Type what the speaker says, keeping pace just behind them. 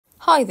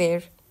Hi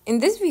there. In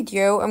this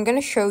video, I'm going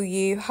to show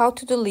you how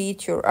to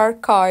delete your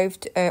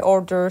archived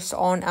orders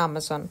on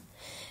Amazon.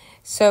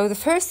 So the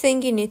first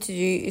thing you need to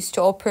do is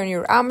to open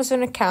your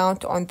Amazon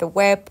account on the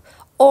web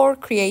or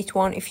create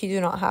one if you do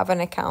not have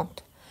an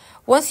account.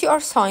 Once you are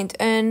signed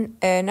in,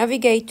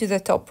 navigate to the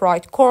top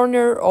right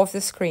corner of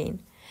the screen.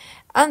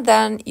 And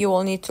then you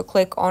will need to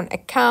click on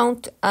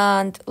Account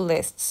and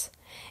Lists.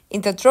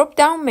 In the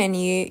drop-down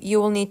menu,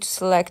 you will need to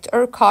select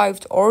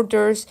Archived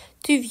Orders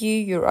to view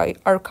your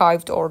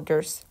archived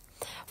orders.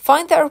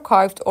 Find the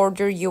archived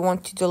order you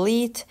want to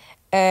delete.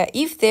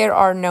 If there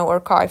are no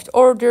archived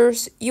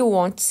orders, you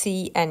won't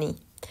see any.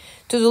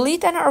 To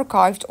delete an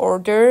archived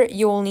order,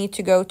 you will need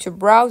to go to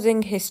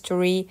Browsing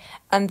History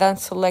and then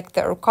select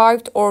the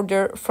archived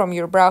order from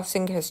your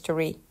browsing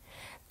history.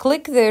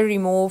 Click the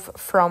Remove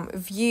from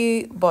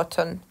View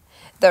button.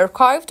 The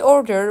archived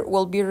order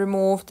will be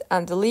removed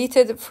and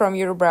deleted from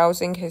your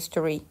browsing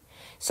history.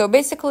 So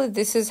basically,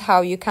 this is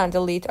how you can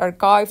delete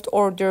archived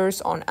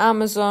orders on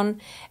Amazon.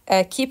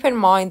 Keep in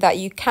mind that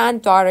you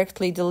can't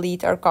directly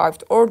delete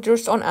archived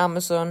orders on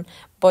Amazon,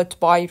 but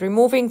by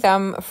removing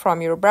them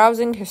from your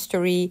browsing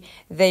history,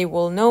 they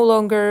will no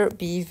longer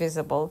be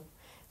visible.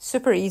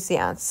 Super easy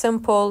and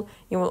simple.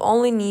 You will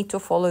only need to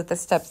follow the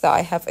steps that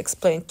I have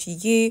explained to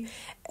you.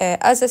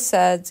 As I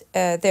said,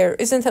 there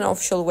isn't an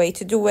official way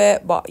to do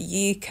it, but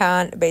you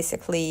can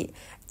basically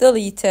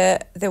delete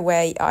it the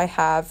way I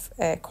have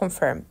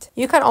confirmed.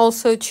 You can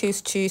also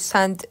choose to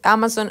send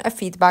Amazon a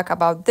feedback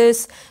about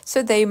this,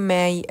 so they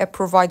may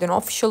provide an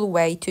official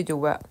way to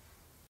do it.